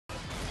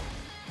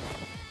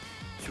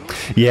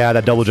Yeah,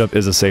 that double jump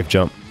is a safe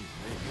jump.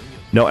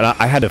 No, and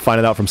I had to find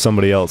it out from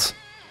somebody else.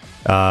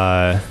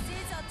 Yeah,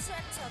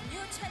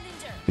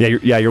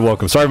 you're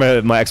welcome.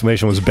 Sorry, my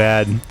explanation was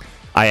bad.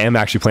 I am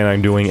actually planning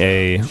on doing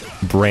a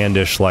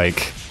brandish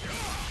like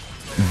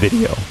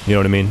video. You know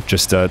what I mean?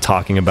 Just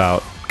talking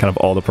about kind of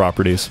all the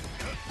properties.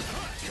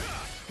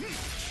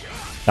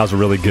 That was a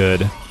really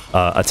good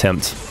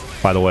attempt,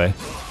 by the way,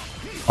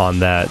 on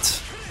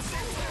that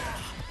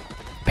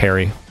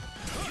parry.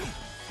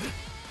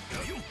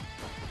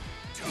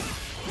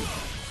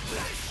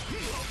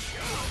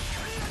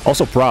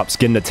 Also props,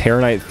 getting a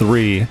Terranite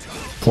 3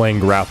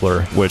 playing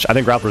Grappler, which I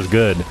think Grappler's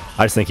good.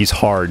 I just think he's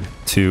hard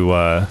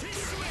to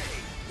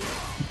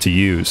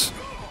use.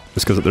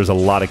 Just because there's a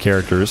lot of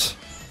characters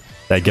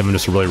that give him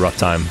just a really rough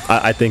time.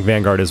 I think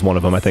Vanguard is one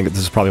of them. I think this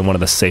is probably one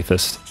of the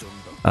safest.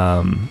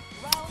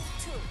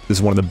 This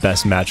is one of the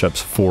best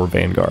matchups for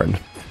Vanguard.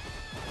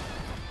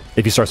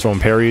 If he starts throwing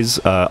parries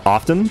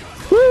often,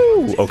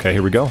 woo! Okay,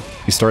 here we go.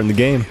 He's starting the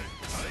game.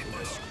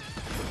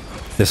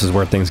 This is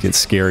where things get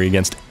scary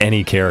against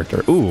any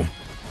character. Ooh,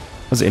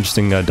 that was an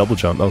interesting double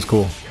jump. That was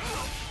cool.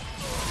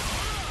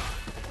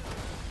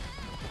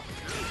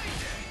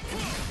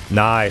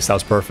 Nice, that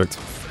was perfect.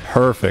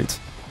 Perfect.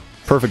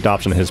 Perfect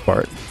option on his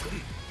part.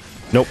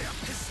 Nope.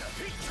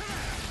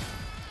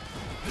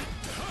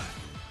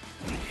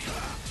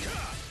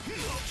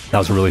 That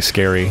was really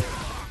scary.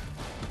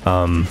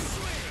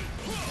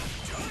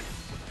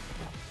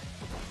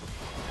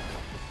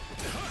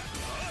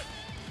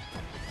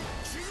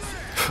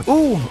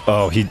 Ooh!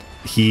 Oh,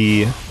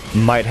 he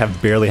might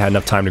have barely had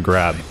enough time to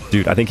grab.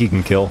 Dude, I think he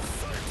can kill.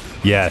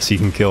 Yes, he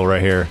can kill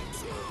right here.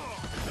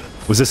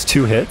 Was this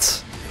 2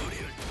 hits?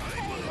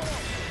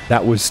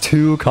 That was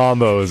 2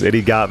 combos, and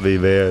he got me,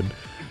 man.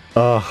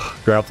 Ugh,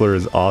 Grappler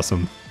is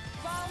awesome.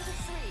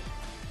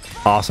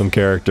 Awesome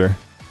character.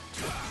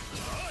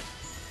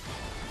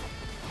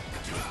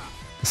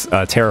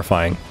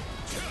 Terrifying.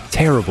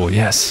 Terrible,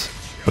 yes.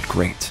 But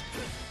great.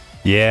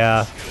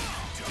 Yeah.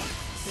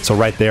 So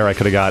right there, I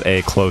could have got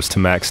a close to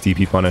max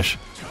DP punish.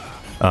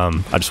 I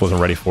just wasn't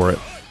ready for it.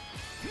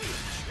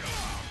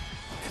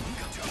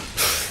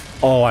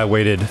 Oh, I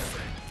waited.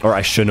 Or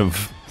I should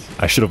have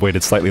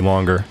waited slightly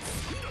longer.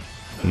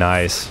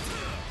 Nice.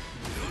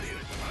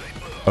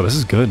 Oh, this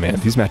is good, man.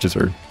 These matches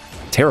are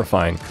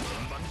terrifying.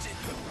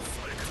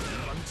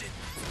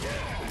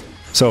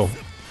 So,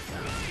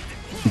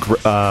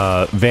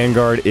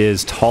 Vanguard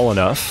is tall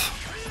enough.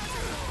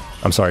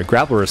 I'm sorry,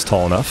 Grappler is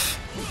tall enough.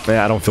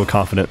 Yeah, I don't feel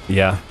confident.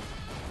 Yeah.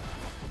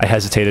 I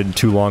hesitated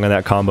too long on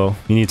that combo.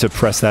 You need to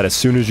press that as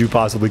soon as you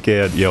possibly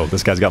can. Yo,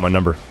 this guy's got my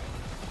number.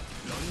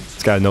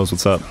 This guy knows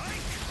what's up.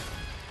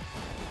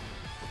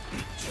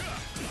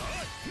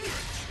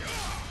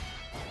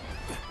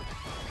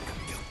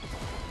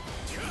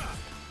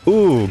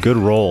 Ooh, good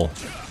roll.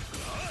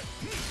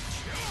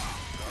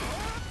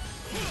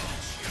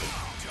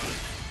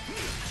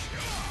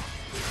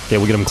 Okay,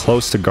 we'll get him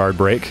close to guard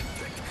break.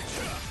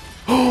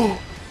 Oh,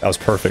 that was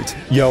perfect.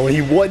 Yo,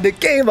 he won the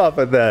game off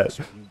of that.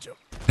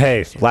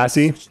 Hey,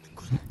 Lassie,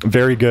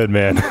 very good,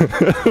 man.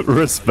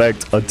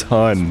 Respect a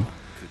ton.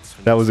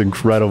 That was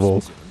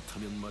incredible.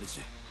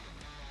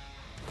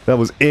 That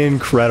was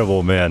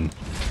incredible, man.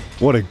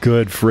 What a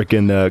good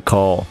freaking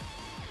call.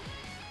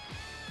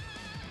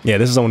 Yeah,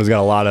 this is someone who's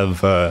got a lot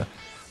of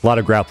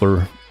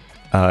grappler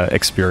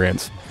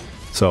experience.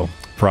 So,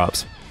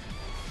 props.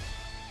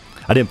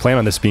 I didn't plan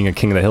on this being a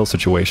King of the Hill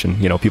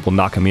situation. You know, people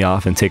knocking me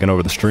off and taking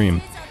over the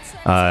stream.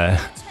 I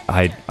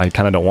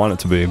kind of don't want it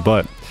to be,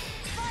 but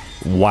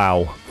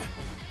wow,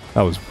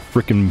 that was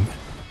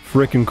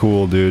freaking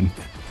cool, dude.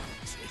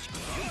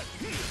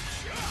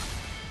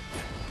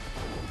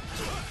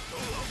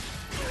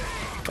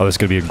 Oh, this is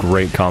gonna be a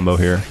great combo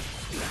here.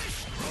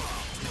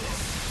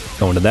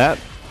 Go into that,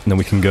 and then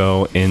we can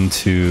go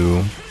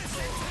into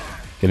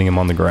getting him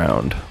on the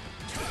ground.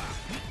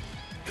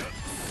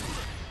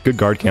 Good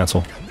guard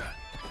cancel.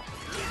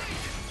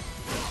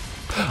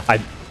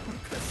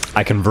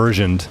 I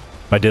conversioned.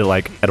 I did it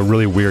like at a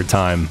really weird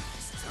time,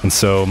 and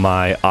so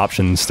my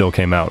option still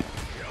came out.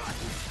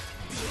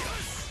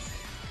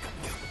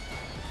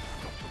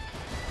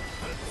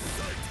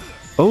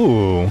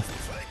 Oh,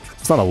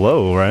 it's not a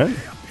low, right?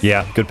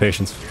 Yeah, good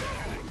patience.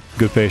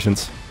 Good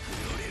patience.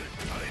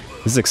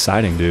 This is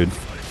exciting, dude.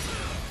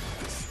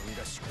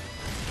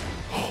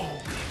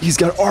 He's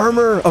got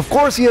armor! Of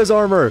course he has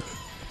armor!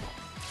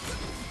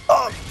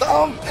 Oh,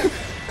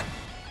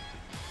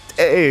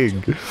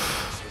 dang!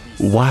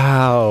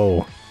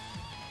 Wow.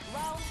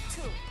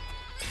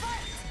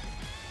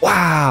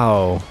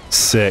 Wow!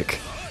 Sick.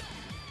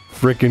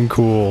 Freaking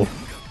cool.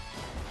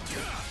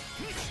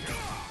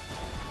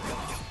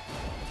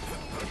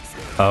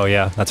 Oh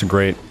yeah, that's a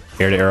great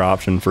air-to-air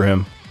option for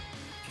him.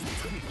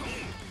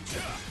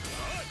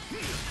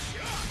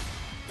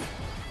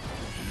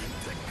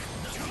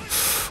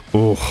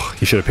 Ooh,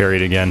 he should have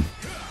parried again.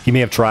 He may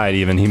have tried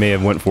even. He may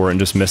have went for it and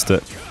just missed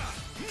it.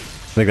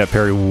 I think that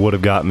parry would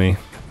have got me.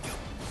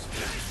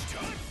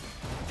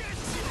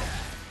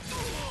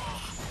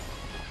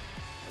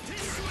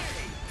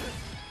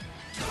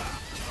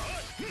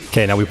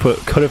 Okay, now we could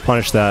have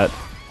punished that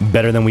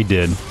better than we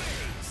did.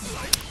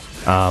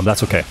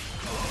 That's okay.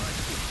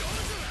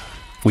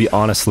 We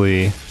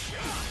honestly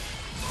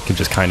can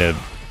just kind of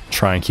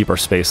try and keep our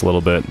space a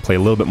little bit, play a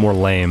little bit more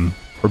lame.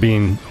 We're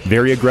being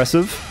very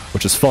aggressive,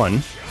 which is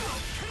fun.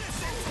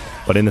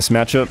 But in this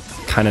matchup,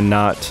 kind of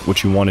not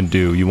what you want to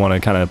do. You want to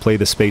kind of play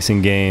the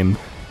spacing game,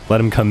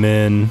 let him come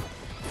in,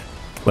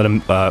 let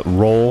him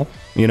roll,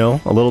 you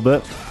know, a little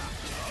bit.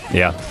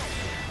 Yeah.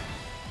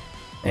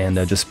 And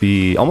just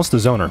be almost a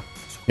zoner.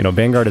 You know,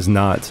 Vanguard is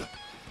not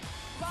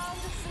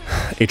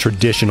a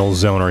traditional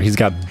zoner. He's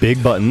got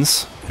big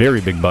buttons,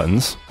 very big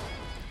buttons.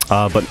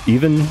 But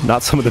even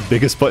not some of the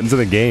biggest buttons in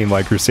the game,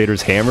 like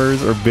Crusader's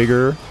hammers are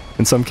bigger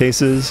in some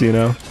cases, you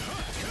know?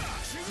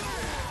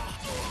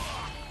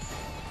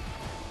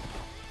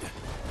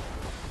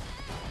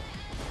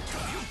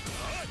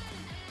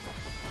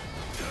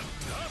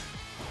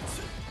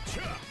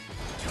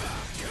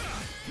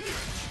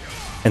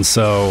 And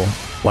so,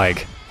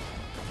 like...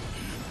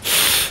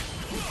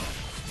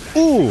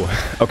 Ooh!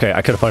 Okay,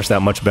 I could have punched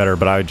that much better,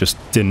 but I just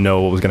didn't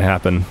know what was going to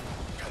happen.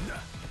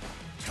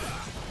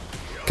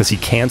 Because he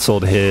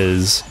canceled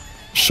his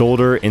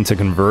shoulder into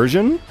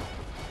conversion.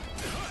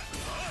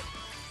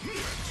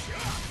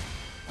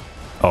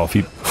 Oh, if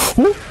he...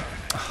 Woo!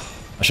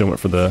 I should have went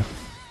for the...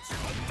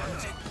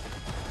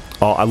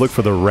 Oh, I looked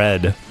for the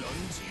red,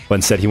 but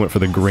instead he went for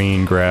the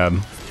green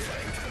grab.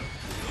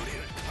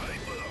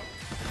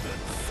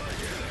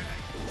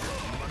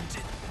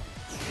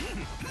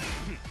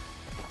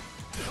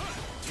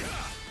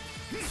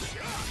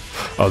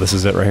 Oh, this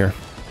is it right here.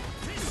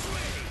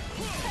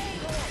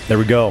 There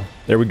we go.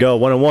 There we go.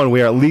 1-on-1.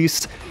 We are at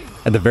least,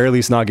 at the very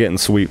least, not getting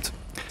sweeped.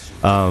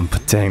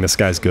 But dang, this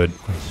guy's good.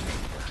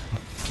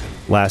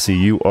 Lassie,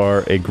 you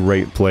are a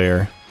great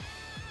player.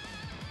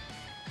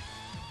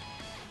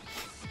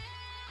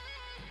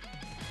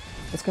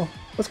 Let's go.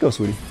 Let's go,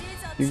 sweetie.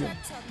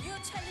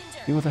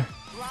 You with her.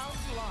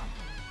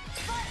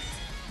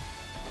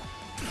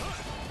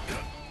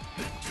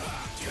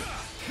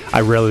 I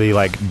rarely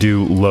like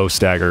do low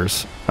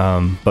staggers,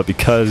 but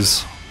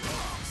because...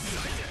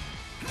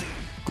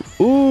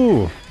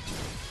 Ooh!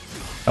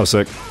 That was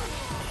sick.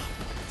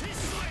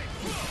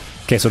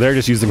 Okay, so they're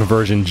just using the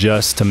conversion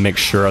just to make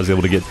sure I was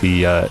able to get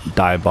the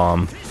dive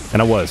bomb.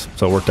 And I was,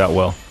 so it worked out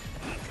well.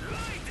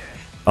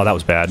 Oh, that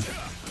was bad.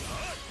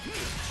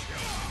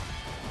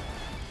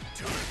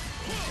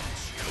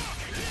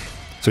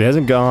 So he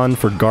hasn't gone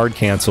for guard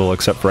cancel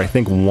except for, I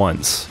think,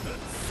 once.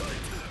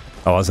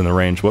 Oh, I was in the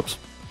range. Whoops.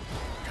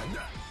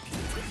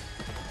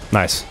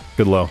 Nice.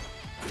 Good low.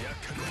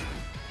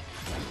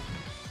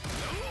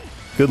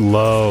 Good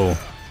low.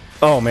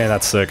 Oh, man,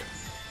 that's sick.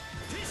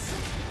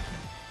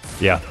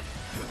 Yeah.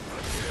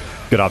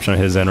 Good option on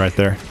his end right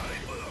there.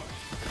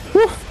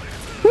 Woo!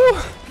 Woo!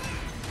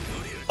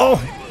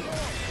 Oh!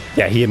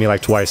 Yeah, he hit me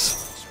like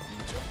twice.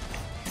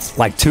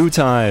 Like 2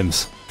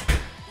 times.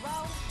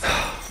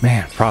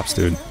 Man, props,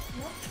 dude.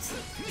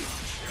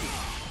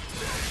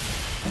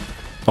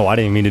 Oh, I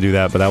didn't even mean to do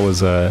that, but that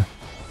was a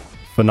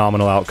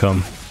phenomenal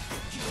outcome.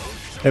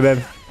 Hey,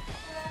 babe.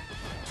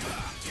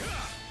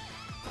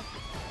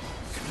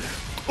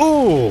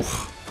 Ooh!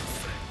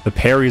 The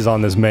parries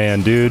on this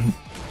man, dude.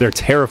 They're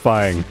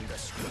terrifying.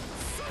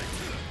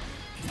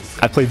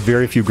 I played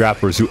very few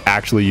grapplers who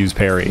actually use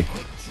parry.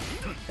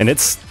 And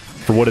it's,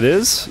 for what it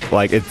is,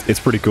 like, it's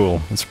pretty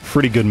cool. It's a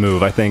pretty good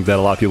move. I think that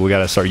a lot of people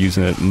gotta start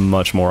using it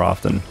much more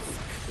often.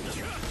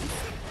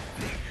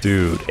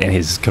 Dude, and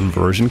his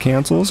conversion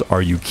cancels?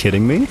 Are you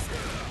kidding me?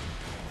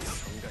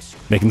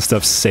 Making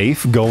stuff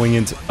safe going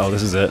into... Oh,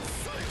 this is it.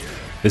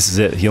 This is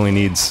it. He only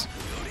needs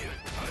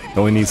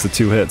the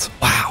 2 hits.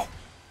 Wow.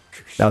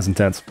 That was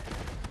intense.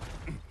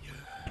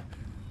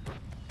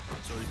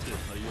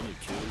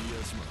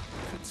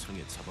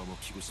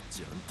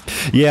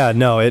 Yeah,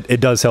 no,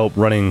 it does help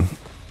running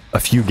a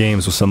few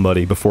games with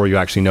somebody before you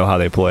actually know how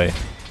they play.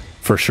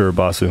 For sure,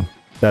 Basu.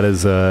 That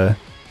is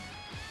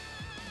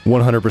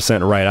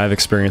 100% right. I've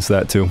experienced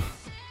that too.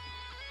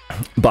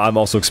 But I've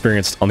also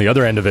experienced on the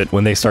other end of it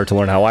when they start to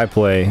learn how I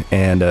play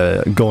and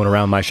going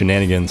around my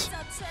shenanigans.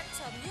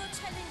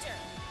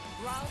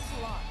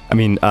 I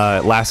mean,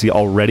 Lassie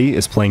already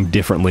is playing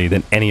differently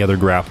than any other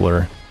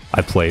grappler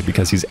I played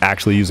because he's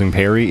actually using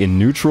parry in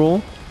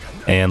neutral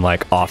and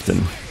like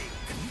often.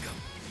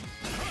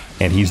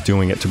 And he's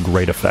doing it to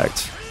great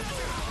effect.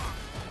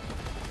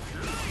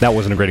 That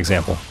wasn't a great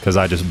example because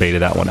I just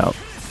baited that one out.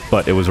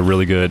 But it was a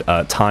really good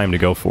time to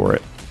go for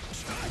it.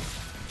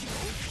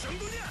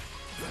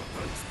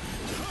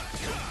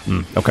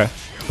 Okay,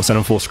 we'll send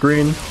him full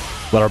screen,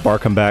 let our bar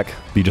come back,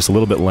 be just a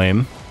little bit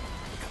lame.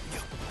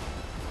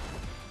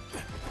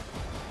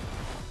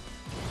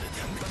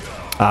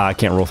 I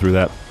can't roll through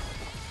that.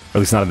 Or at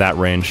least not at that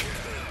range.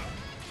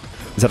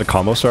 Is that a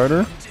combo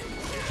starter?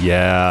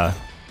 Yeah.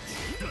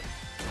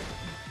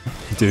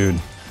 Dude.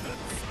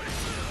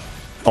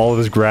 All of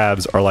his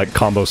grabs are like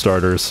combo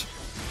starters.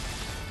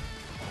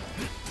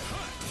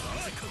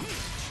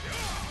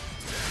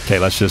 Okay,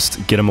 let's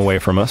just get him away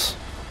from us.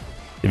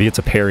 If he gets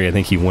a parry, I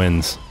think he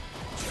wins.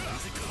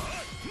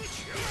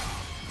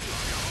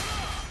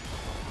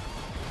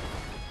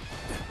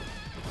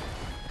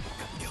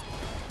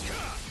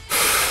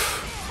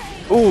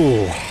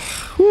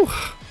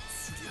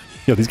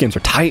 Yo, these games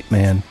are tight,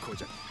 man.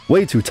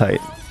 Way too tight.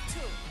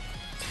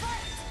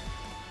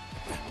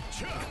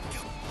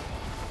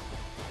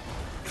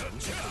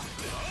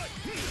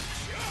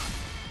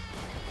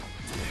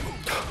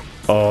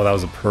 Oh, that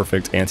was a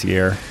perfect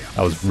anti-air.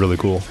 That was really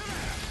cool.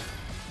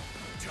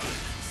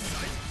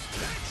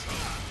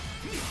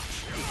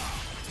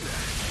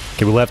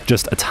 Okay, we left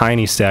just a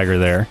tiny stagger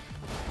there.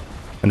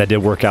 And that did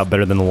work out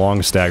better than the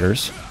long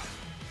staggers.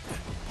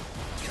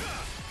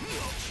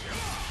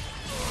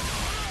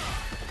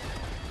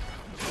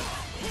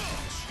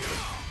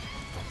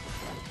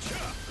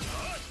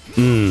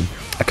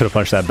 I could have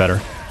punched that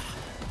better.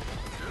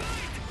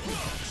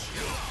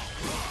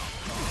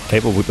 Okay,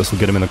 but this will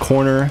get him in the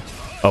corner.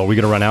 Oh, we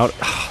gonna run out?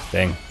 Oh,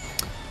 dang.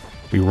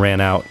 We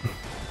ran out.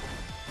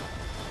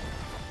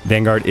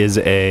 Vanguard is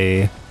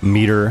a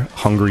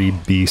meter-hungry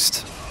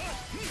beast.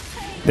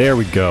 There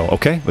we go.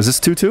 Okay, was this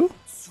 2-2?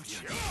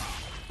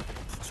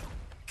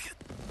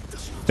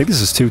 I think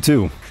this is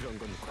 2-2.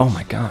 Oh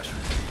my gosh.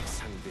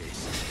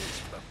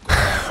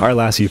 Alright,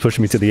 Lassie, you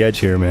pushing me to the edge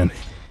here, man.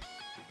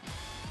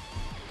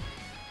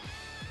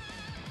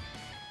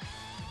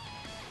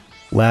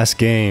 Last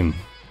game.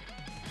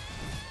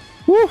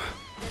 Woo!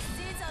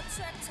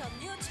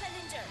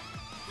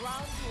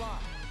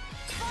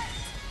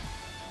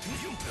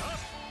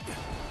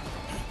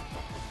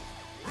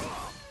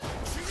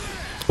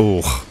 Ooh.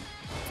 Would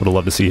have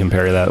loved to see him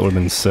parry that. It would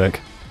have been sick.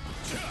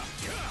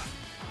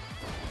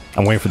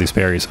 I'm waiting for these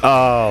parries.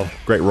 Oh,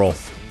 great roll.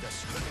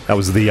 That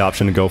was the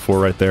option to go for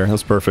right there. That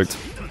was perfect.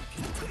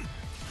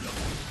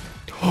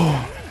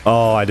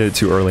 Oh, I did it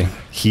too early.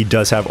 He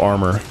does have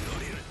armor.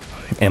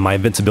 And my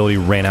invincibility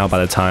ran out by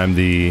the time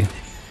the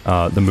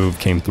move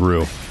came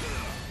through.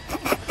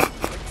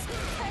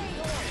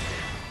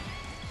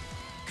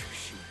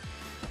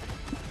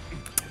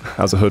 That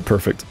was a hood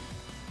perfect.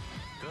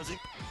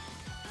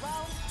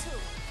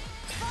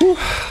 Whew.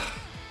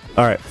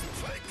 All right.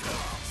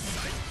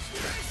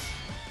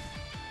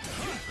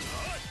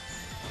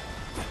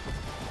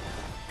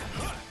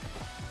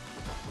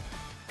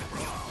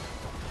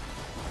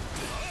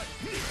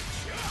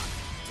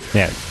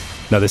 Yeah.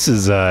 No, this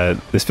is,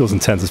 this feels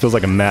intense. This feels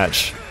like a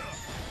match.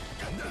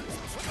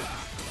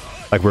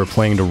 Like we're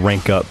playing to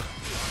rank up.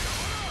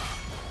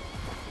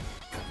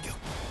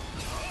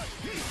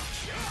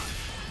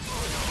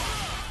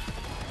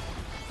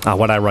 Ah,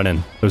 why'd I run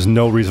in? There's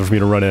no reason for me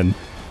to run in.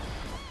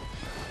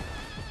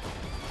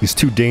 He's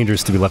too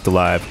dangerous to be left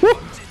alive. Woo!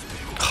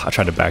 I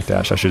tried to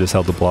backdash. I should have just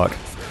held the block.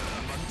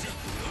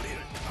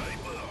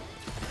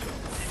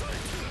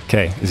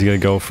 Okay, is he gonna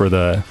go for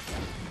the...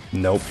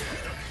 Nope.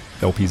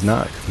 Nope, he's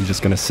not. He's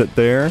just gonna sit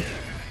there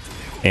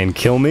and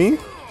kill me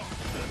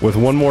with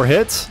one more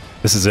hit.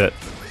 This is it.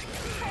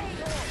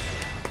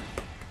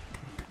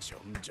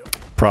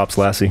 Props,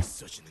 Lassie.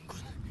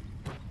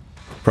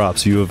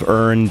 Props. You have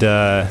earned.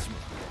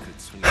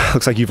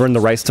 Looks like you've earned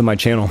the rights to my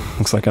channel.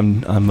 Looks like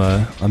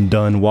I'm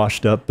done,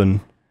 washed up, and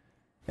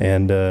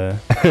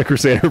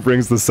Crusader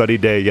brings the sunny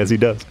day. Yes, he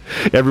does.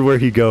 Everywhere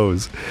he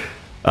goes,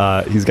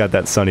 he's got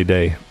that sunny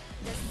day.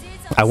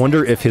 I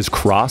wonder if his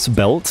cross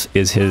belt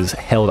is his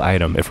held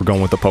item, if we're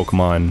going with the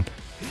Pokemon,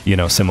 you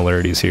know,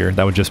 similarities here.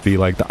 That would just be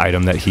like the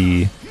item that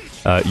he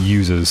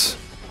uses.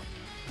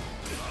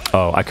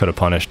 Oh, I could have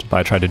punished, but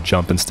I tried to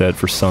jump instead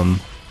for some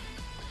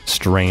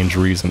strange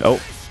reason.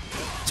 Oh,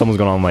 someone's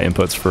going on my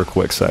inputs for a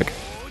quick sec.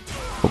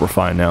 But we're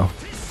fine now.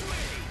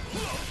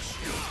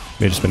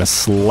 May have just been a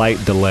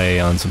slight delay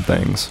on some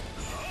things.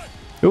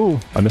 Ooh,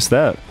 I missed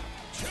that.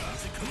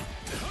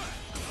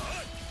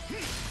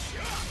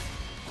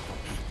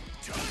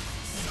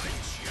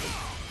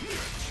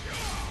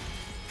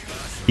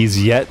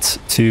 He's yet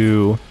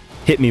to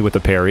hit me with a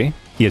parry.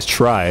 He has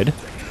tried.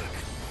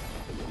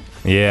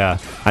 Yeah,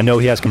 I know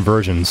he has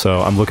conversion, so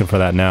I'm looking for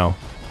that now.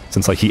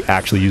 Since like he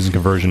actually uses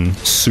conversion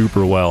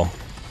super well.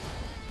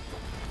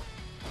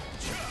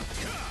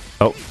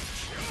 Oh.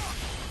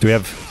 Do we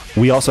have...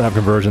 We also have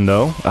conversion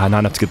though. Not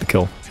enough to get the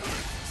kill.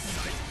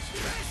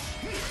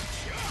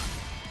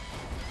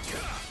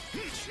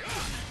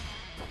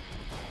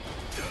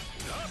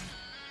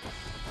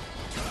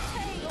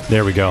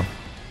 There we go.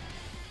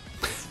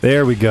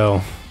 There we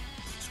go.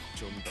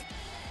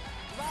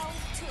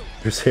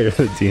 Crusader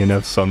the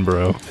DNF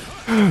Sunbro.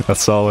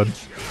 That's solid.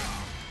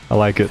 I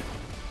like it.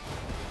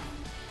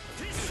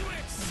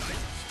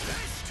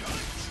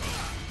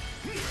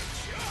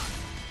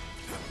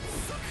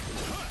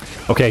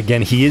 Okay,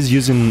 again, he is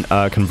using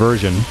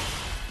conversion,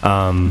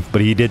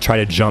 but he did try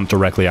to jump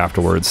directly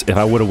afterwards. If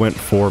I would have went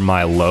for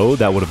my low,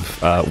 that would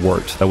have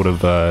worked. That would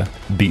have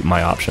beat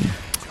my option.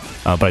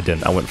 But I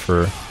didn't. I went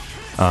for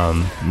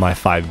my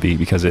 5B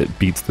because it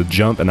beats the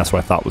jump, and that's what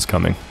I thought was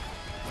coming.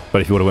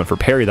 But if you would have went for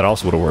parry, that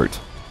also would have worked.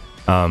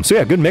 So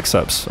yeah, good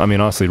mix-ups. I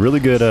mean, honestly, really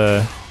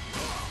good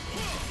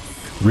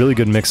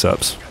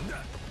mix-ups.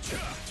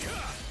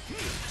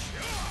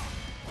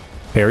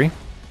 Parry?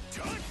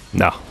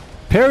 No.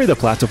 Parry the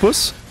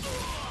platypus.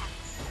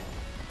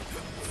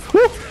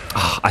 Woo!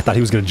 Oh, I thought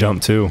he was gonna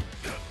jump too.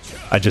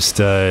 I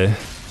just I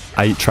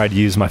tried to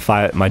use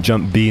my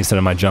jump B instead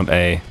of my jump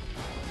A.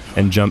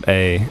 and jump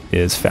A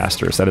is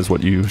faster. So that is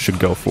what you should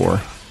go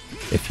for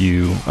if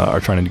you are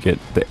trying to get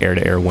the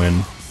air-to-air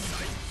win.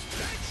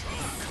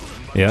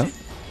 Yeah.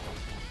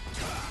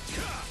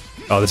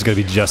 Oh, this is going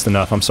to be just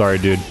enough. I'm sorry,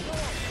 dude.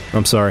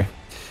 I'm sorry.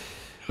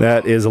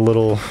 That is a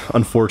little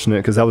unfortunate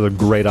because that was a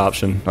great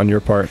option on your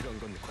part.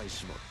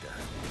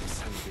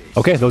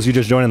 Okay, those of you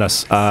just joining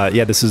us.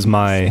 Yeah, this is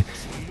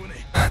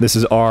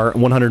our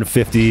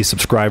 150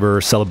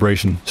 subscriber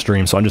celebration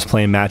stream. So I'm just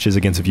playing matches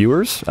against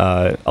viewers.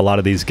 A lot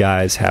of these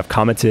guys have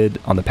commented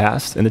on the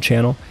past in the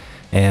channel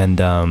and,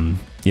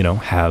 you know,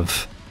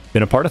 have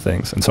been a part of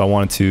things. And so I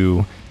wanted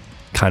to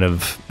kind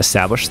of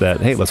establish that,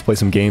 hey, let's play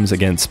some games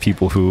against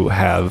people who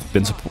have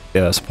been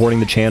supporting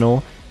the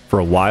channel for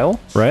a while,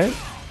 right?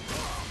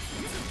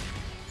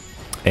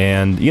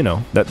 And, you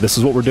know, that this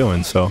is what we're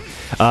doing. So,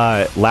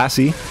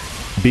 Lassie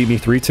beat me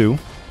 3-2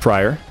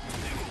 prior.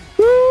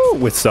 Woo!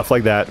 With stuff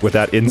like that, with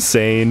that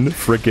insane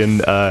freaking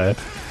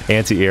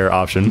anti-air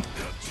option.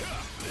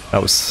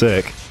 That was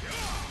sick.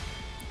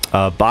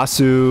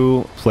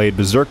 Basu played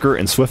Berserker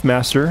and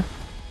Swiftmaster.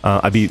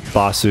 I beat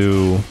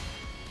Basu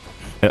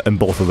in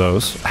both of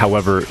those.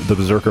 However, the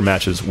Berserker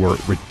matches were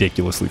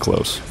ridiculously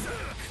close.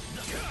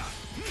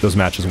 Those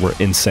matches were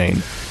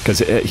insane. Because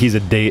he's a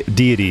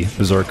deity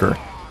Berserker.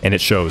 And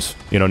it shows,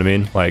 you know what I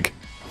mean? Like,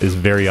 it's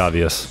very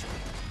obvious.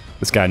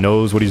 This guy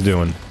knows what he's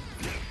doing.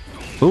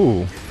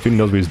 Ooh, he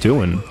knows what he's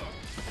doing.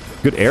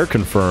 Good air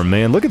confirm,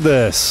 man. Look at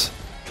this.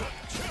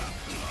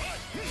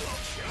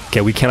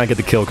 Okay, we cannot get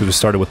the kill because we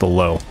started with the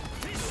low.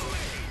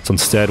 So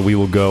instead, we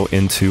will go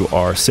into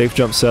our safe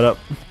jump setup.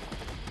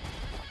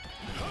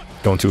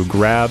 Go into a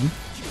grab.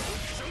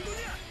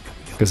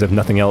 Because if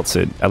nothing else,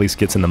 it at least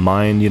gets in the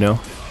mind, you know?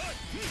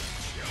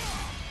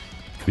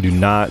 We do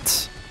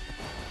not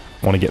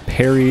want to get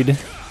parried.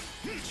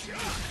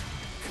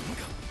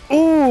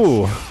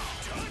 Ooh!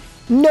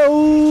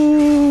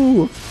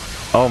 No!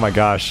 Oh my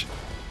gosh.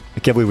 I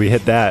can't believe we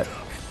hit that.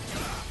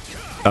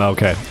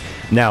 Okay.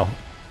 Now,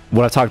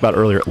 what I talked about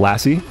earlier,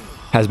 Lassie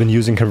has been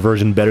using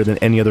conversion better than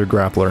any other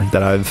grappler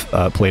that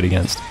I've played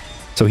against.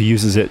 So he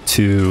uses it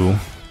to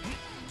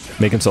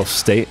make himself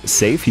stay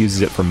safe. He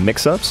uses it for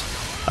mix-ups.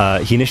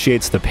 He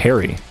initiates the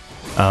parry,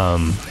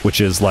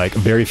 which is like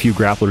very few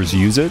grapplers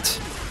use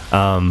it.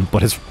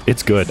 But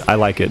it's good. I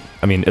like it.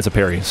 I mean, it's a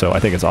parry, so I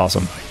think it's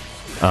awesome.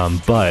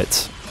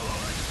 But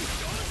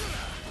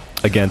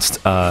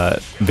against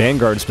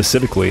Vanguard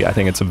specifically, I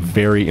think it's a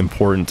very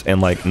important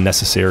and like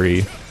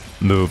necessary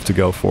move to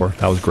go for.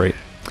 That was great.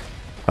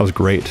 That was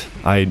great.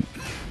 I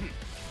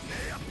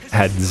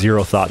had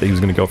zero thought that he was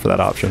going to go for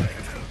that option.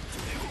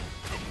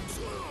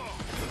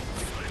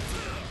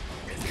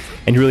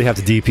 And you really have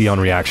to DP on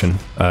reaction.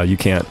 You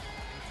can't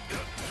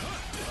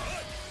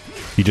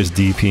be just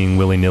DPing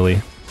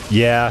willy-nilly.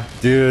 Yeah,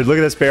 dude, look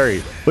at this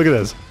parry. Look at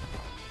this.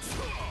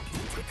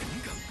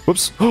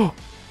 Whoops. Uh-oh.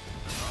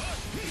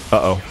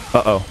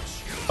 Uh-oh.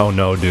 Oh,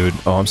 no, dude.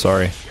 Oh, I'm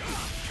sorry.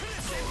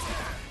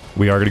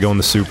 We are going to go in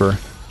the super.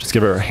 Just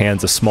give our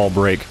hands a small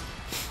break.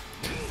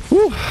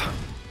 Woo.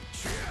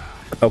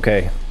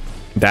 Okay.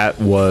 That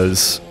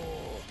was...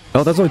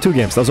 Oh, that's only 2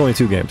 games. That was only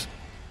 2 games.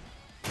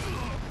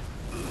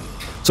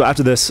 So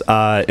after this,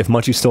 if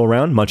Munchie's still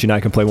around, Munchie and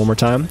I can play one more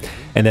time.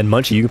 And then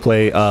Munchie, you can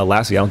play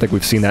Lassie. I don't think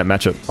we've seen that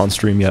matchup on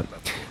stream yet.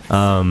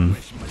 And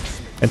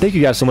thank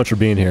you guys so much for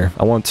being here.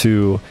 I want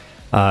to...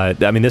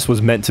 I mean, this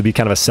was meant to be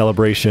kind of a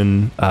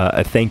celebration,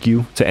 a thank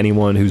you to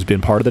anyone who's been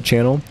part of the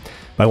channel.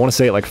 But I want to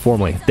say it like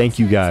formally. Thank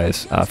you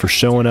guys for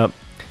showing up,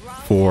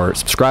 for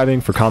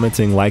subscribing, for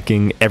commenting,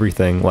 liking,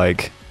 everything.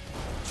 Like,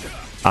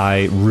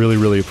 I really,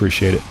 really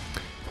appreciate it.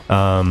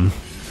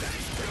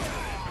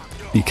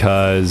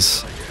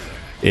 Because...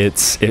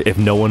 if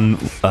no one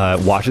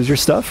watches your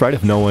stuff, right?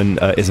 If no one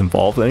is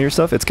involved in your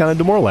stuff, it's kind of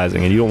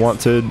demoralizing, and you don't want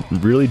to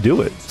really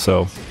do it.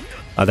 So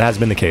that has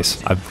been the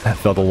case. I've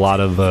felt a lot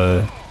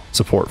of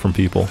support from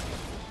people.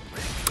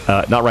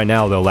 Not right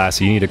now, though,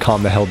 Lassie. You need to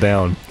calm the hell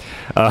down,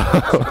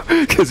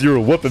 because you were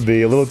whooping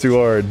me a little too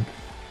hard.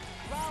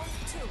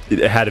 It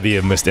had to be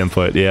a missed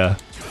input. Yeah,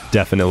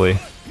 definitely.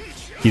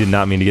 He did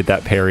not mean to get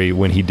that parry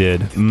when he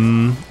did.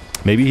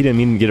 Maybe he didn't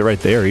mean to get it right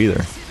there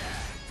either.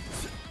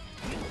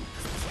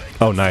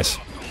 Oh, nice.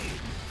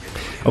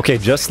 Okay,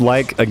 just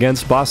like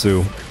against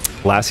Basu,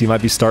 Lassie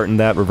might be starting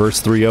that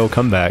reverse 3-0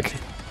 comeback.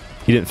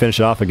 He didn't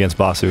finish it off against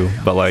Basu,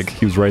 but like,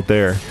 he was right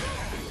there.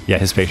 Yeah,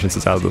 his patience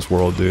is out of this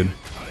world, dude.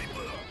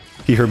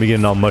 He heard me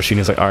getting all mushy and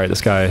he's like, alright, this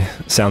guy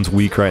sounds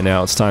weak right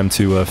now. It's time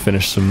to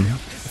finish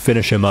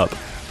him up.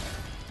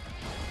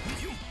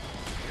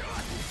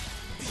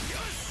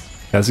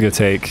 That's gonna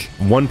take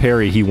 1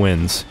 parry, he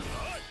wins.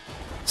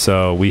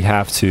 So we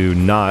have to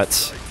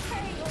not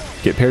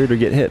get parried or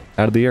get hit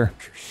out of the air.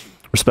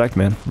 Respect,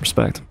 man.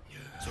 Respect.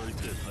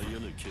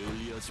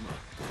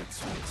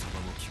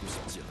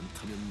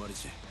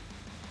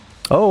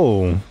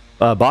 Oh,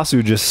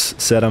 Basu just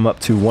said I'm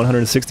up to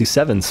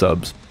 167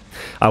 subs.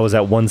 I was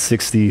at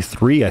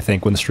 163, I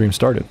think, when the stream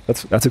started.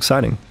 That's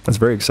exciting. That's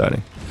very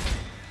exciting.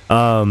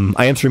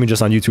 I am streaming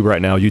just on YouTube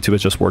right now. YouTube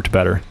has just worked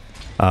better.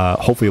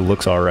 Hopefully it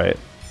looks all right.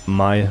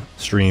 my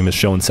stream is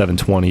showing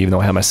 720, even though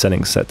I have my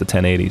settings set to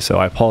 1080. So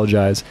I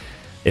apologize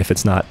if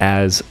it's not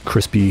as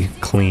crispy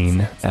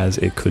clean as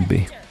it could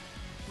be.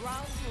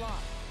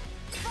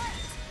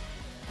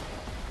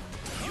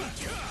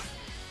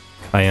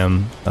 I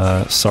am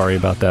sorry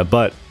about that,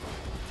 but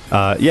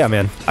yeah,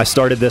 man, I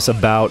started this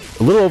about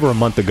a little over a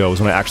month ago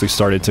is when I actually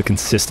started to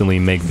consistently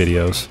make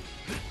videos.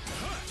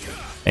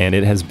 And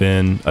it has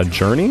been a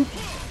journey,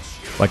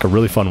 like a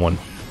really fun one.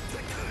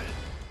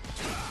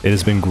 It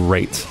has been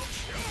great.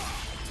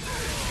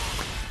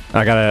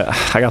 I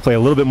gotta play a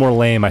little bit more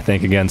lame, I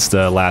think, against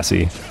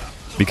Lassie,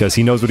 because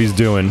he knows what he's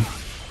doing.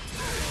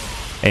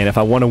 And if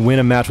I want to win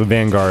a match with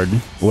Vanguard,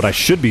 what I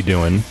should be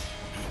doing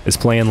is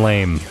playing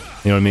lame.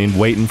 You know what I mean?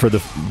 Waiting for the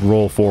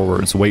roll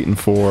forwards, waiting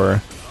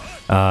for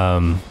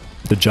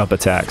the jump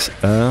attacks.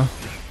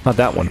 Not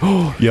that one.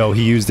 Yo,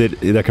 he used it,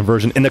 that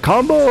conversion in the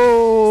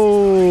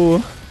combo!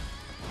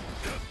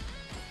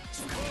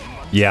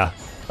 Yeah,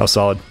 that was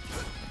solid.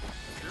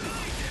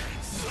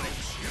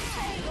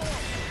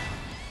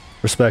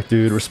 Respect,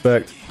 dude,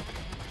 respect.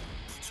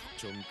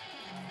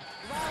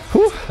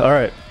 Whew,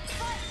 alright.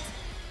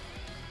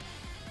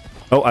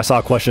 Oh, I saw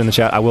a question in the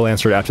chat. I will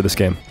answer it after this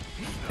game.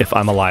 If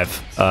I'm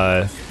alive.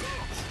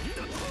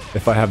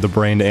 If I have the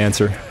brain to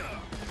answer.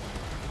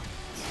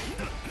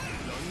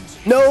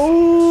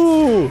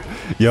 No!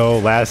 Yo,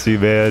 Lassie,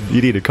 man.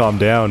 You need to calm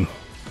down.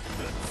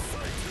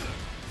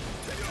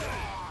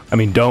 I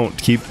mean, don't.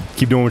 Keep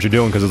doing what you're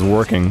doing because it's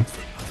working.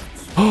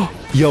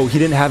 Yo, he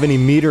didn't have any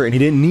meter and he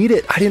didn't need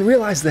it. I didn't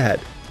realize that.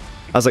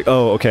 I was like,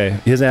 oh, okay.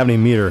 He doesn't have any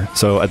meter.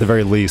 So at the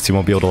very least, he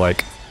won't be able to,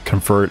 like,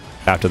 convert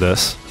after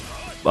this.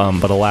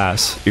 But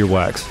alas,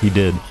 earwax, he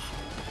did.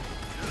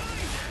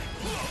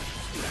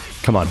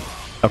 Come on.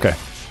 Okay.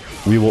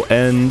 We will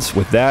end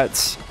with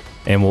that,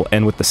 and we'll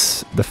end with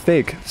the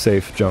fake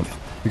safe jump,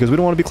 because we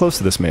don't want to be close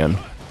to this man.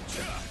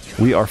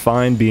 We are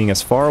fine being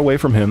as far away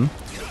from him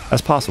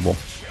as possible.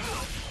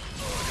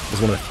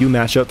 It's one of the few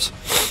matchups,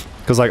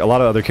 because like a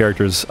lot of other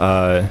characters,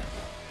 like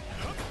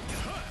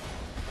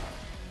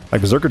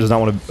Berserker does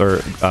not want to, or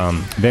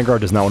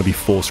Vanguard does not want to be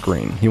full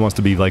screen. He wants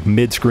to be like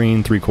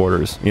mid-screen,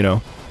 3/4, you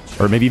know?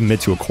 Or maybe even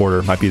mid to a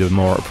quarter might be the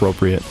more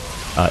appropriate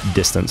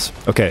distance.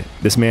 Okay,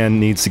 this man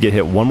needs to get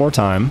hit one more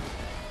time.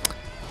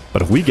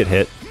 But if we get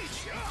hit,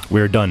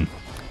 we're done.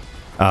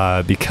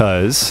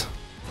 Because...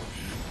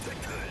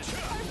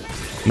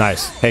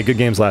 Nice. Hey, good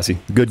games, Lassie.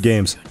 Good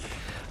games.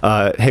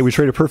 Hey, we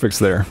traded perfects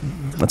there.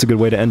 That's a good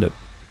way to end it.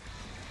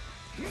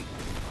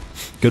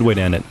 Good way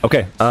to end it.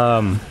 Okay.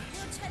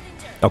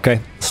 Okay,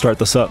 start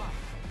this up.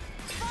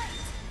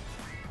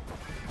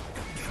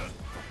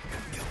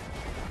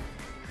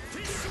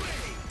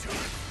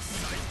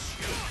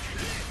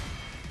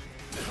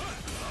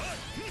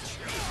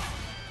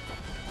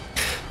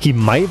 He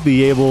might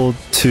be able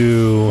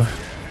to...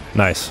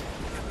 Nice.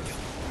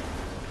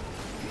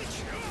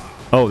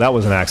 Oh, that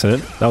was an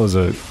accident. That was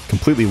a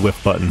completely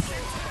whiff button.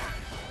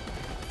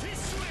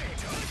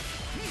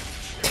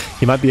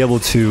 He might be able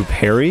to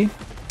parry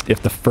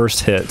if the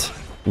first hit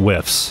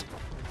whiffs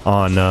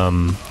on,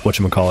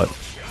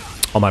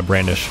 whatchamacallit, on my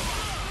brandish.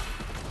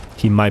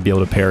 He might be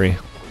able to parry.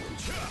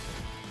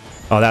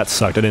 Oh, that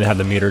sucked. I didn't have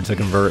the meter to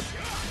convert.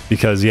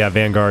 Because, yeah,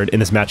 Vanguard,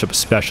 in this matchup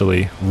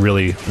especially,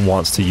 really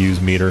wants to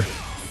use meter.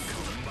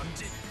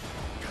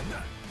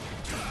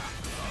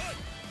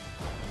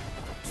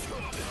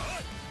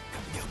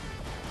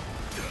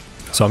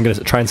 So I'm going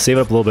to try and save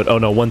it up a little bit. Oh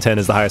no, 110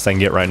 is the highest I can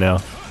get right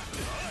now.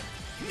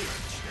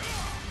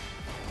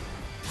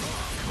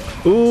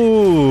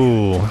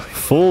 Ooh,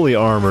 fully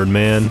armored,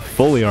 man.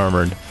 Fully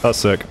armored. That's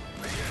sick.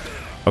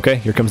 Okay,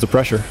 here comes the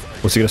pressure.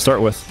 What's he going to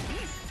start with?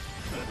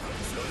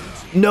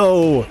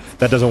 No!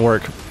 That doesn't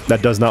work.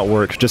 That does not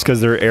work. Just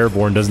because they're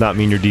airborne does not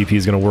mean your DP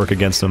is going to work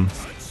against them.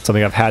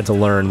 Something I've had to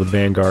learn with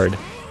Vanguard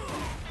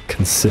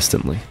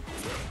consistently.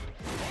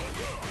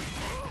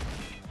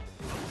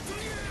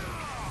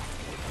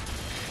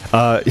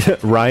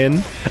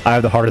 Ryan, I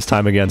have the hardest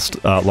time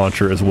against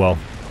Launcher as well.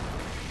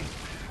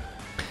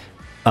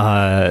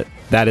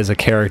 That is a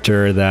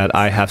character that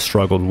I have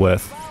struggled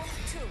with.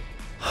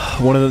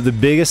 One of the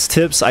biggest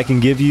tips I can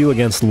give you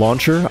against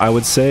Launcher, I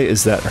would say,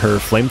 is that her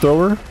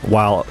flamethrower,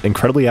 while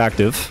incredibly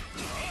active,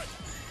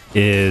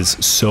 is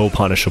so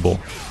punishable.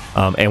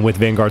 And with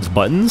Vanguard's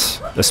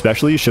buttons,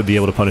 especially, you should be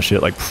able to punish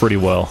it like pretty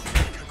well.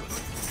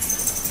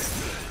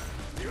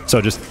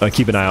 So just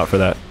keep an eye out for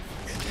that.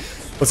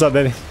 What's up,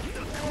 baby?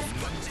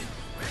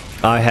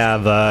 I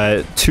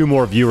have 2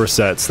 more viewer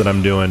sets that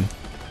I'm doing.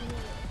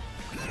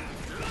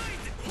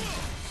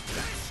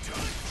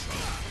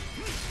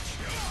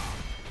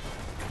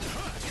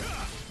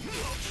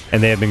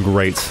 And they have been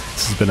great.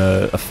 This has been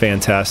a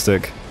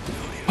fantastic...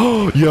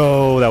 Oh,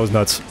 yo, that was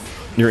nuts.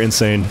 You're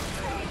insane.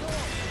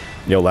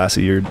 Yo,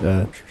 Lassie,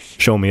 you're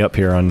showing me up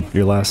here on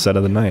your last set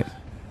of the night.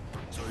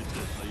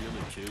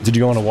 Did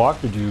you go on a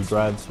walk or did you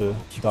drive to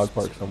dog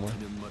park somewhere?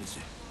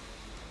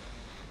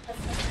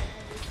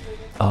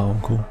 Oh,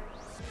 cool.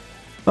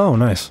 Oh,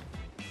 nice.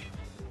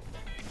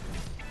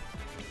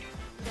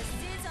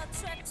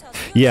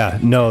 Yeah,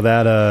 no,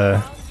 that,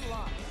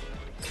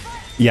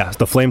 Yeah,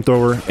 the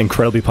flamethrower,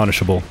 incredibly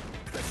punishable.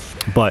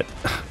 But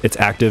it's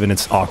active and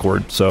it's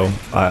awkward, so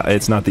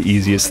it's not the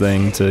easiest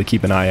thing to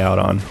keep an eye out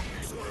on. And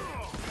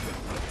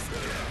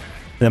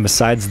then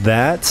besides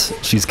that,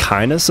 she's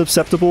kind of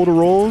susceptible to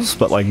rolls,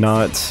 but like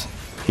not,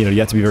 you know, you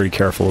have to be very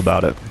careful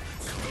about it.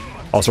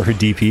 Also, her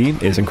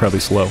DP is incredibly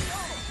slow.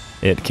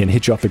 It can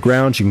hit you off the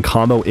ground, she can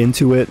combo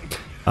into it,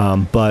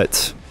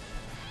 but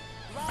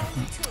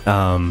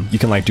you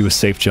can like do a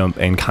safe jump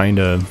and kind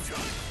of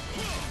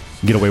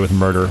get away with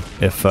murder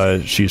if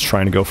she's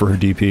trying to go for her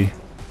DP.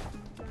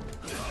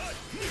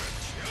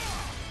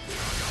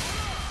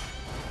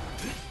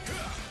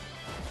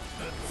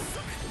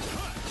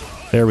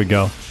 There we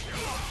go.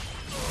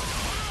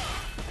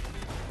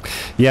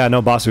 Yeah,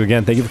 no, Basu,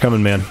 again, thank you for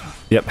coming, man.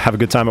 Yep, have a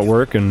good time at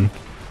work, and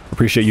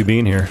appreciate you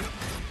being here.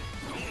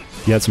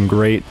 You had some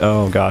great...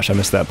 Oh, gosh, I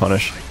missed that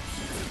punish.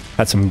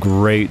 Had some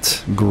great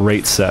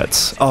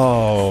sets.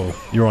 Oh,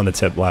 you were on the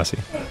tip, Lassie.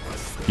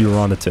 You were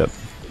on the tip.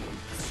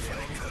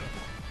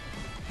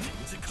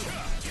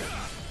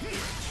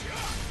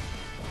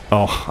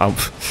 Oh,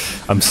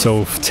 I'm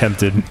so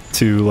tempted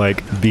to,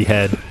 like,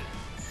 behead. You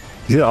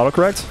see the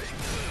autocorrect?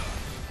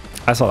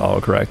 I saw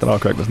the autocorrect. That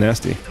autocorrect was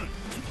nasty.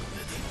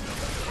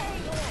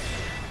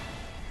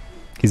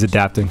 He's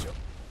adapting.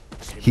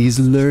 He's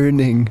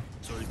learning.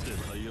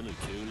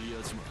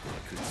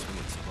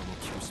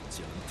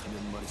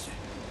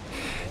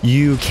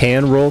 You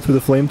can roll through the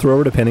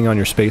flamethrower depending on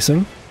your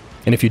spacing.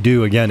 And if you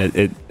do,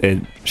 again,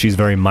 she's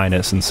very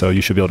minus, and so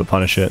you should be able to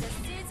punish it.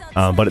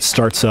 But it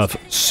starts up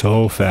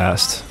so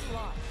fast.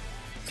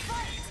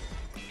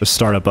 The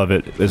startup of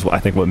it is, I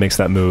think, what makes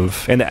that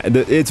move. And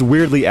it's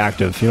weirdly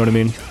active, you know what I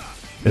mean?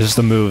 It's just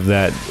a move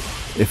that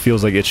it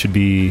feels like it should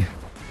be,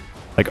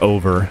 like,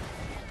 over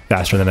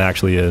faster than it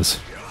actually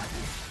is.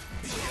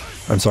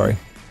 I'm sorry.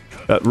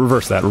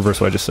 Reverse that. Reverse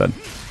what I just said.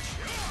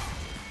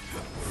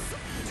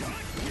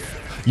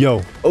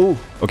 Yo. Oh!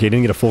 Okay, he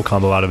didn't get a full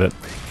combo out of it.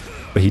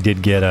 But he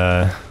did get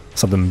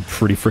something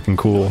pretty freaking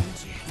cool.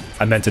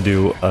 I meant to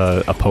do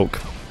a poke.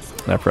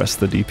 And I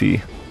pressed the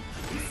DP.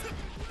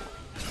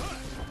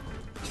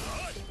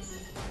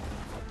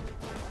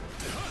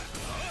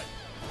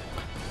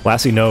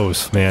 Lassie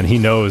knows, man. He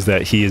knows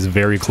that he is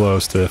very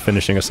close to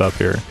finishing us up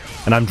here.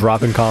 And I'm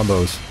dropping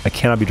combos. I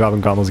cannot be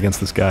dropping combos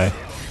against this guy.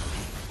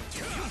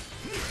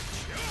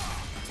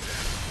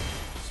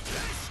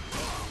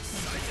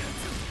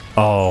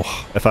 Oh,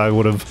 if I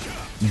would have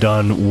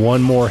done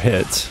one more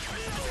hit.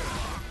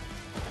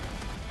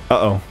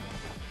 Uh-oh.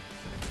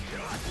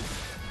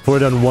 If I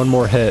would have done one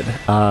more hit,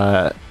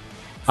 I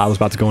was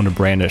about to go into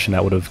Brandish, and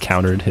that would have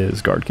countered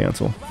his guard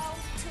cancel.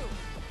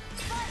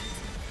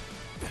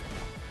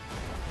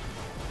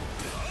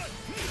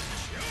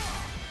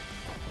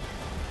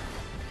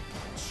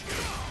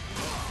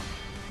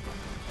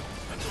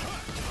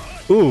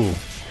 Ooh.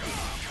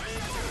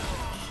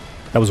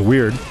 That was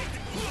weird,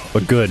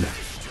 but good.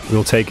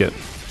 We'll take it.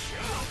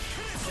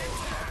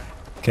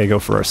 Okay, go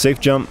for our safe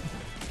jump.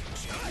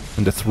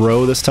 And to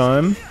throw this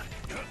time.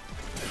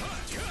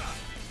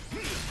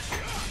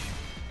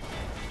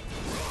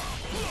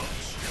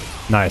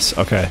 Nice,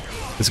 okay.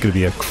 This is going to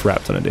be a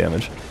crap ton of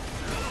damage.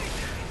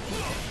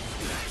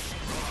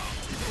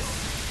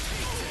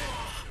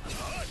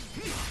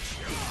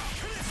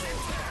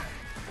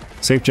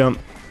 Safe jump.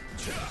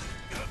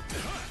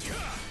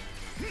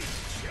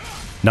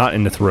 Not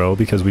into throw,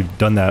 because we've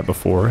done that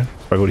before.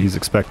 That's probably what he's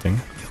expecting.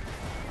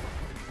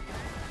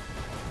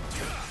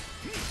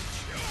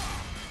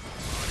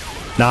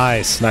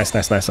 Nice, nice,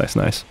 nice, nice, nice,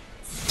 nice.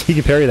 He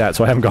can parry that,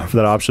 so I haven't gone for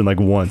that option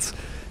like once.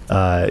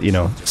 You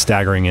know,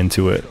 staggering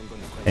into it.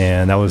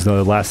 And that was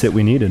the last hit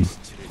we needed.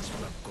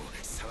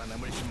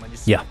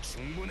 Yeah.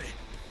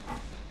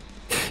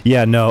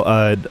 Yeah, no,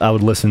 I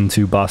would listen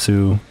to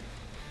Basu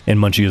and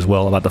Munchie as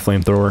well about the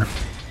flamethrower.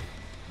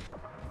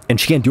 And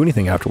she can't do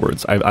anything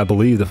afterwards. I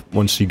believe that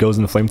once she goes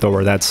in the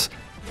flamethrower, that's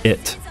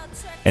it.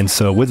 And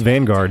so with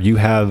Vanguard, you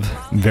have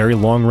very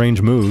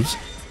long-range moves.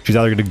 She's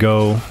either going to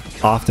go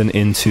often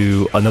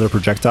into another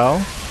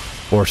projectile,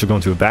 or she'll go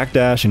into a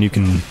backdash, and you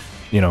can,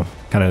 you know,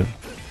 kind of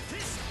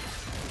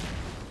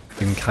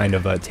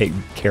take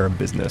care of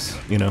business,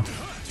 you know,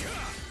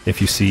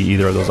 if you see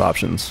either of those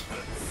options.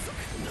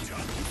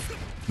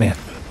 Man,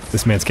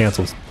 this man's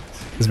cancels.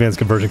 This man's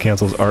conversion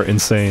cancels are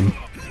insane.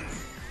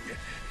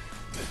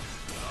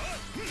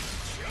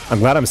 I'm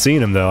glad I'm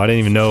seeing him, though. I didn't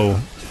even know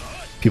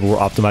people were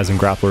optimizing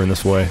Grappler in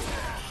this way.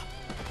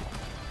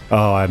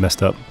 Oh, I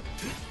messed up.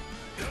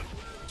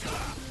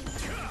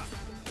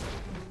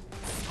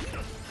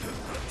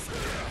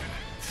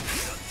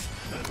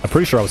 I'm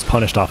pretty sure I was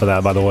punished off of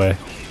that, by the way.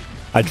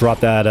 I dropped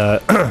that,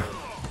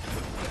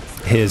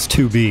 his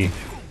 2B,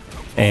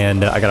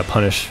 and I got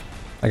punished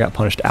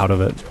out of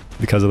it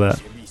because of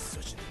that.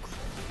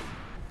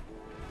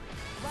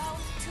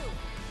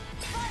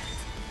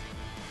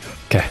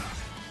 Okay.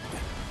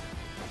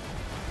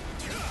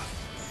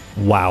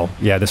 Wow.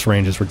 Yeah, this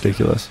range is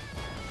ridiculous.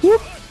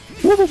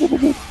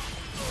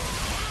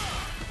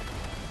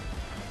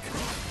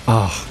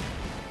 Oh,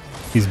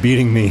 he's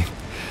beating me.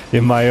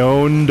 In my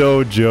own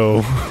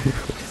dojo.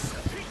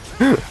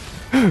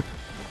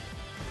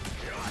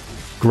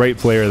 Great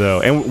player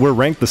though, and we're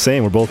ranked the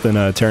same. We're both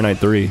in Terra Knight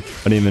 3. I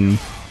didn't even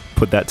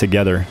put that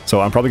together,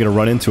 so I'm probably gonna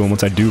run into him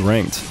once I do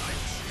ranked.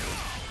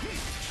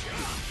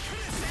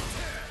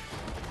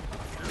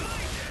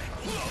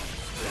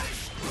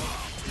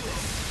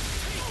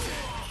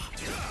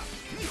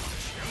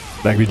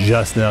 That could be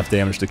just enough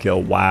damage to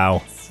kill.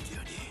 Wow,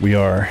 we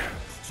are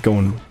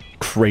going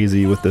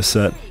crazy with this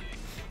set.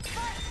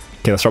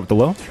 Okay, let's start with the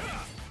low.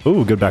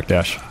 Ooh, good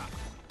backdash.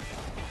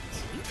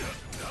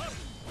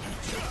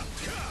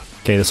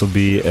 Okay, this will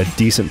be a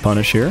decent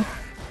punish here.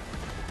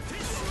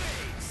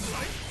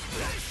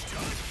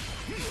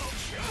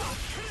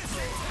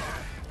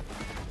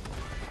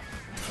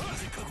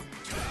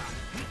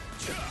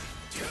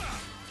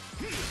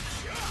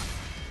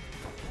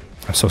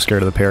 I'm so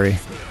scared of the parry.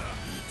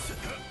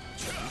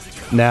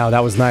 Now, that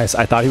was nice.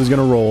 I thought he was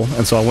going to roll,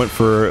 and so I went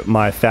for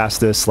my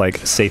fastest, like,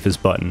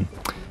 safest button.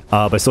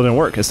 But it still didn't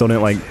work. It still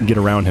didn't, like, get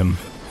around him.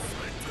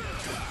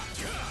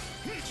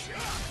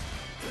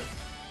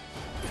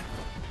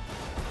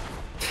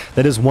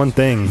 That is one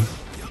thing.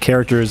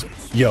 Characters...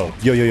 Yo,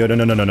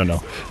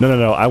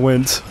 no. I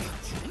went...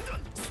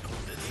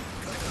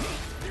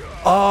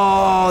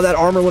 Oh, that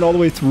armor went all the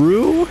way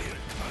through?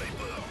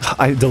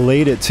 I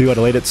delayed it, too. I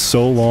delayed it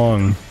so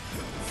long.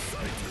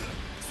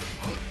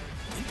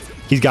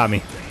 He's got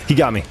me. He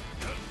got me.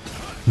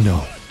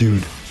 No,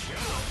 dude.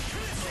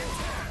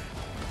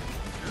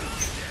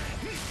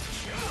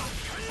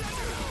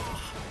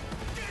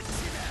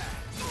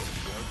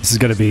 This is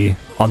gonna be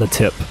on the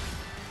tip.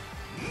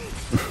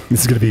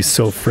 This is gonna be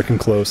so freaking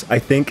close. I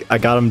think I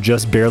got him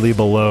just barely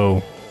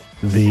below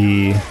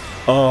the...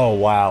 Oh,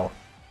 wow.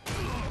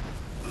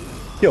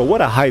 Yo,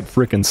 what a hype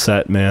freaking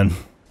set, man.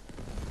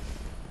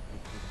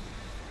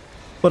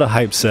 What a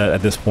hype set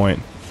at this point.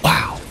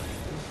 Wow.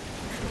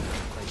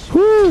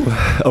 Whew.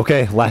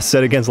 Okay, last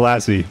set against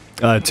Lassie.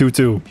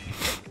 2-2.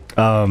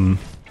 We're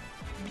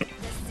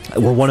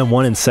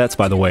 1-1 in sets,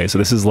 by the way, so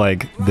this is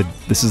like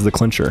this is the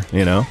clincher,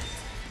 you know?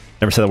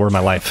 Never said that word in my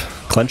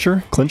life.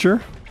 Clincher?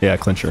 Clincher? Yeah,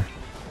 clincher.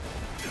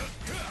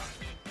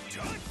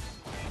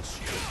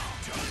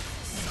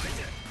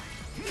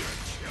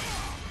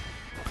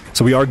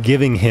 So we are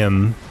giving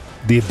him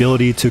the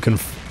ability to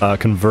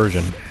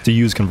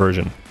use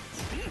conversion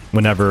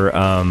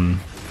whenever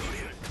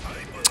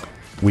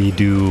we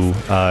do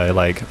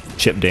like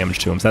chip damage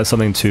to him. So that's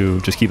something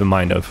to just keep in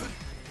mind of.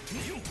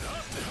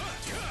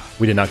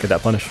 We did not get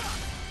that punish.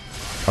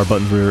 Our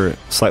buttons were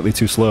slightly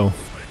too slow.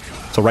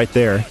 So right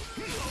there,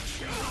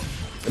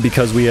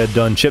 because we had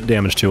done chip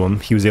damage to him,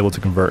 he was able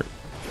to convert.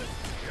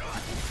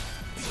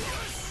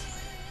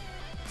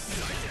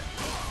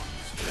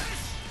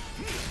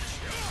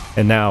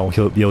 And now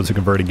he'll be able to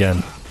convert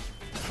again.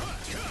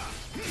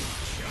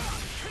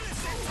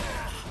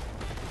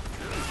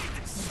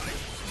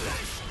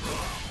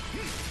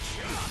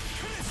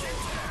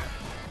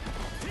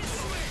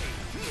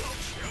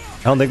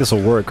 I don't think this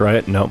will work,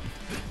 right? Nope.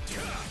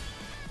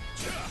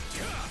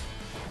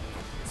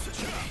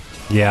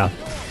 Yeah.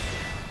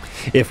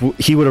 If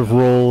he would have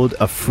rolled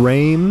a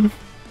frame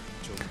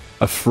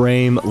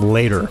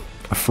later,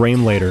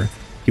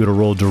 he would have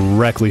rolled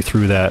directly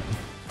through that.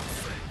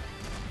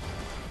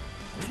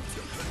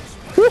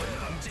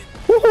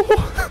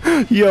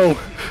 Yo,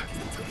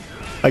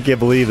 I can't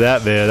believe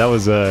that, man. That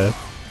was a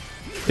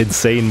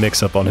insane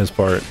mix-up on his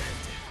part.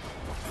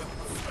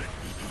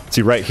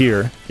 See, right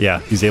here, yeah,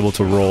 he's able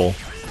to roll.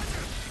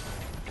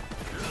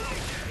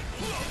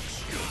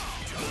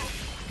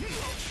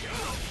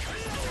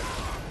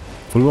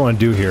 What do we want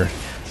to do here?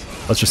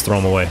 Let's just throw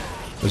him away.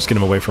 Let's just get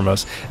him away from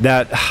us.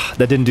 That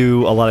didn't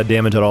do a lot of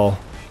damage at all.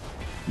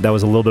 That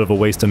was a little bit of a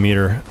waste of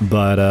meter,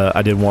 but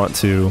I did want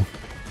to...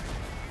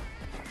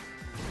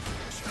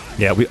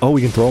 Yeah, we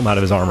can throw him out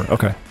of his armor.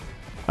 Okay.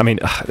 I mean,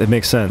 it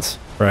makes sense,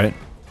 right?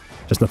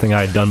 Just nothing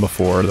I had done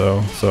before,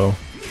 though, so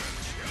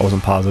I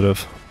wasn't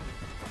positive.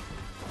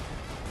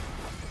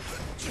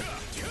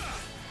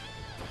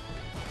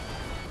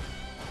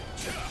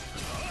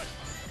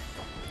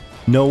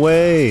 No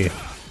way!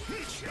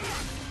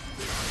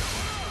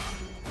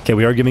 Okay,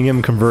 we are giving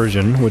him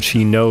conversion, which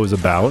he knows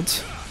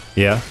about.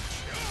 Yeah.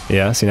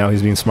 Yeah, see, now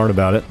he's being smart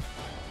about it.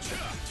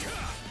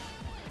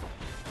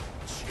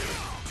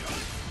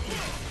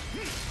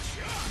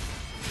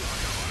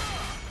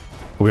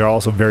 We are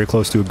also very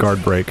close to a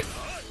guard break.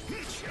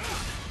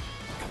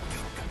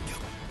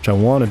 Which I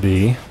want to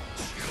be.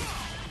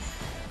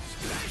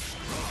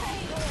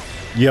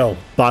 Yo,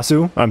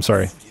 Basu? I'm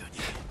sorry.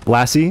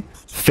 Lassie?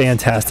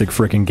 Fantastic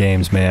freaking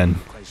games, man.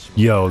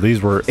 Yo,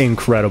 these were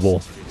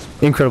incredible.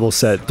 Incredible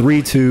set.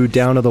 3-2,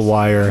 down to the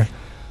wire.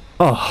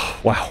 Oh,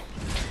 wow.